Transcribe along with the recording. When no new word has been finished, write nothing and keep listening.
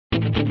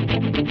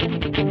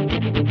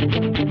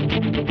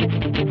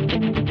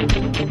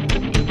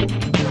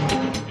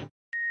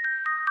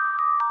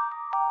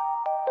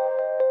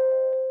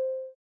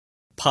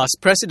Past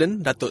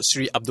President Datuk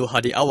Seri Abdul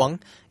Hadi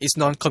Awang is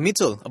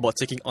non-committal about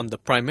taking on the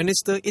Prime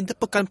Minister in the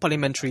Pekan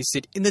parliamentary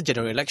seat in the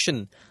general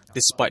election,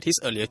 despite his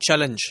earlier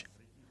challenge.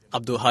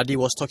 Abdul Hadi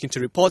was talking to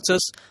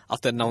reporters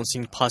after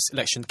announcing past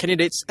election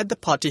candidates at the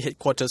party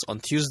headquarters on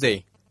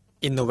Tuesday.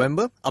 In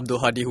November, Abdul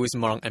Hadi, who is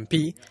Marang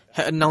MP,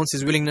 had announced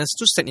his willingness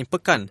to stand in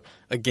Pekan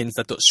against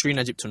Datuk Seri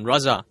Najib Tun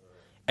Razak,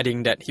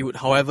 adding that he would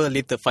however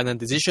leave the final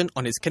decision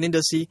on his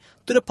candidacy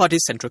to the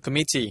party's Central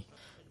Committee.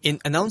 In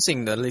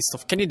announcing the list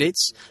of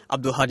candidates,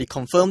 Abdul Hadi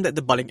confirmed that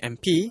the Baling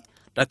MP,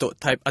 Datuk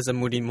Taib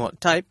Azamuddin Muhammad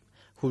Taib,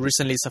 who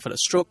recently suffered a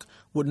stroke,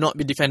 would not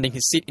be defending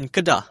his seat in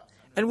Kedah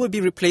and would be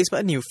replaced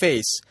by a new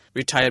face,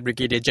 retired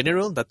Brigadier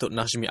General Datuk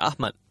Najmi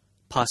Ahmad.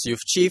 Past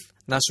Youth Chief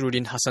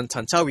Nasruddin Hassan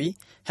Tantawi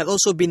had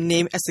also been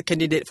named as the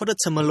candidate for the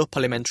Temerloh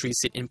parliamentary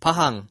seat in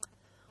Pahang,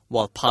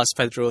 while past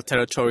Federal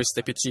Territories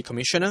Deputy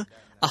Commissioner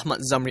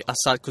Ahmad Zamri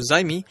Asad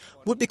Kuzaimi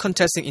would be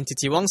contesting in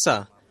Titi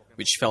Wangsa,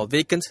 which fell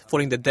vacant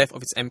following the death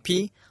of its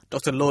MP,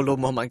 Dr. Lolo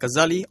Muhammad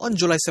Ghazali, on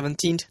July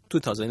 17,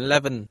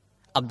 2011.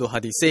 Abdul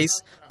Hadi says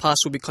PAS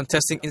will be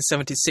contesting in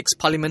 76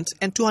 parliament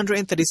and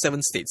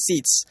 237 state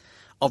seats,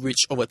 of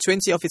which over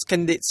 20 of its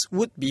candidates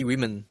would be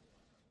women.